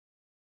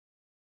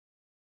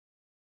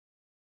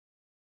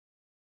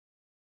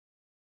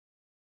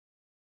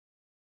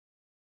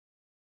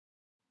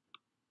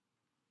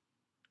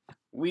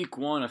Week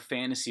one of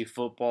fantasy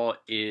football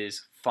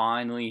is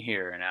finally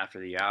here, and after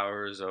the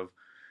hours of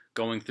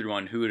going through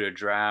on who to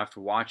draft,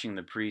 watching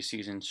the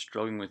preseason,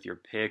 struggling with your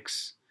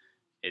picks,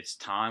 it's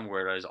time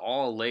where it is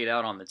all laid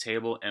out on the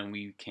table and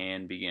we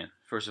can begin.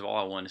 First of all,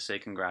 I want to say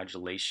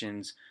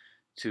congratulations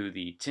to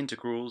the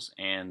Tentacruels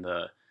and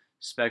the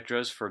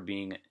Spectras for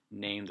being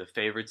named the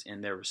favorites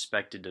in their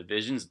respective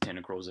divisions. The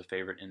Tentacruels the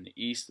favorite in the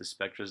East, the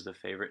Spectras the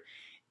favorite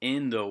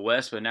in the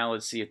West. But now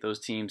let's see if those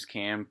teams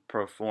can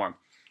perform.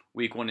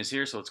 Week one is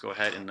here, so let's go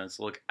ahead and let's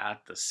look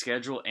at the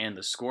schedule and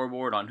the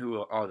scoreboard on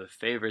who are the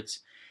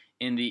favorites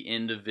in the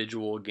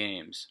individual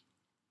games.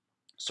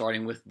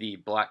 Starting with the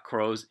Black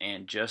Crows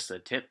and just a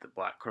tip, the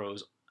Black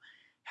Crows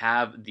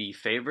have the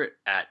favorite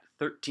at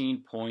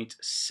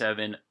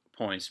 13.7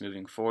 points.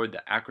 Moving forward,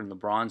 the Akron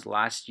LeBrons,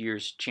 last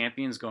year's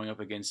champions, going up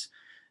against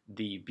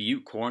the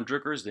Butte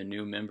Corndrickers, the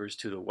new members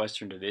to the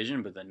Western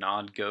Division, but the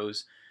nod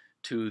goes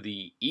to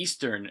the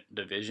Eastern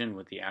Division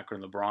with the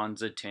Akron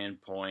LeBrons, a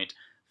 10-point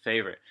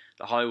favorite.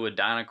 The Hollywood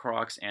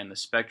Dynacrocs and the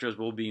Spectras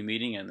will be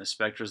meeting, and the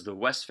Spectras, the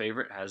West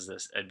favorite, has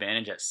this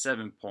advantage at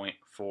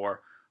 7.4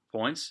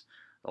 points.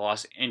 The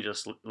Los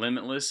Angeles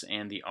Limitless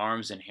and the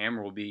Arms and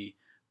Hammer will be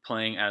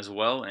playing as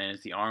well, and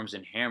it's the Arms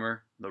and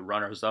Hammer, the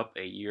runners-up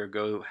a year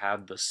ago,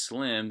 have the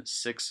slim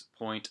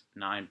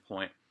 6.9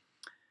 point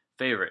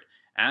favorite.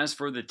 As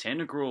for the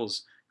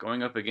Tentacruels,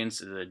 going up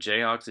against the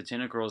Jayhawks, the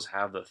Tentacruels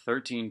have the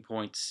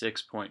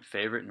 13.6 point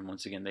favorite, and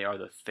once again, they are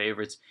the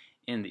favorites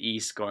in the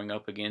East, going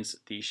up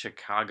against the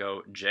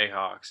Chicago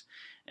Jayhawks.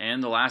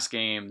 And the last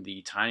game,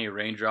 the Tiny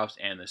Raindrops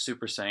and the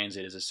Super Saiyans,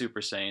 it is the Super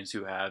Saiyans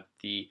who have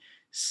the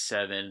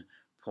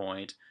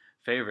 7-point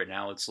favorite.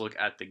 Now let's look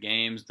at the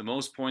games. The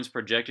most points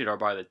projected are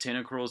by the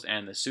Tentacruels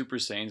and the Super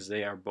Saiyans.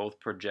 They are both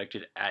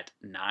projected at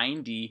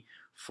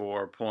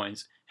 94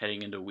 points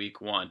heading into week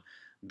one.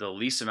 The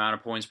least amount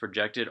of points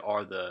projected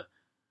are the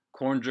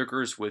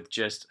Corndrickers with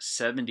just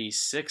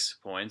 76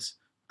 points.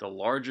 The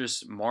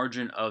largest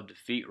margin of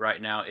defeat right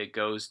now, it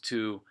goes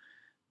to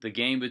the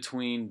game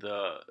between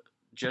the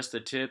Just the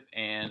Tip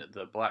and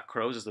the Black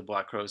Crows, as the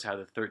Black Crows have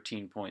the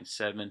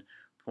 13.7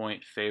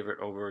 point favorite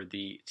over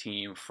the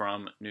team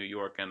from New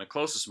York. And the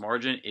closest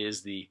margin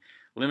is the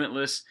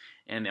Limitless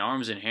and the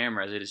Arms and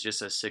Hammer, as it is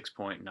just a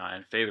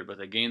 6.9 favorite. But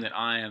the game that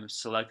I am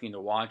selecting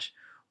to watch,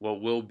 what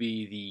will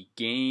be the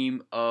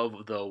game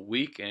of the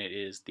week, and it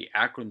is the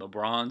Akron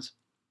LeBrons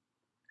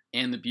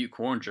and the Butte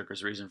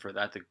Corndrickers. Reason for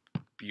that, the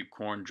Butte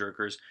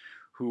Corndrickers,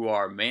 who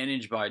are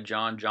managed by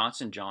John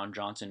Johnson. John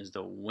Johnson is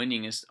the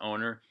winningest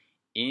owner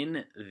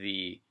in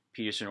the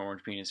Peterson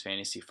Orange Peanuts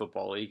Fantasy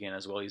Football League, and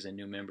as well he's a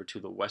new member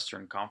to the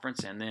Western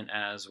Conference. And then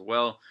as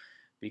well,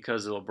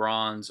 because the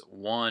LeBrons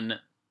won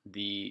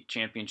the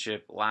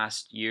championship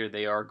last year,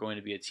 they are going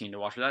to be a team to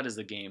watch. That is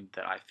the game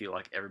that I feel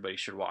like everybody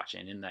should watch,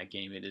 and in that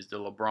game it is the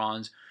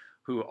LeBrons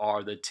who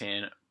are the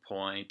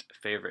 10-point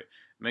favorite.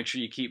 Make sure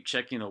you keep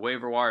checking the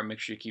waiver wire. Make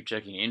sure you keep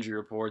checking injury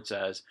reports,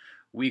 as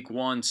week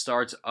one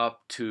starts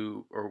up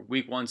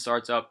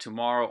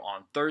tomorrow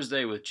on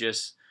Thursday with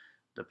just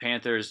the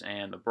Panthers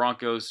and the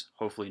Broncos.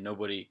 Hopefully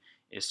nobody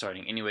is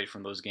starting anyway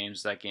from those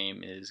games. That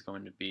game is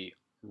going to be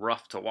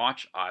rough to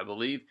watch, I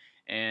believe.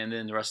 And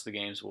then the rest of the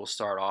games will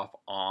start off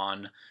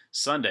on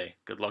Sunday.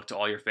 Good luck to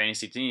all your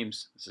fantasy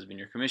teams. This has been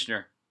your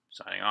commissioner,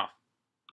 signing off.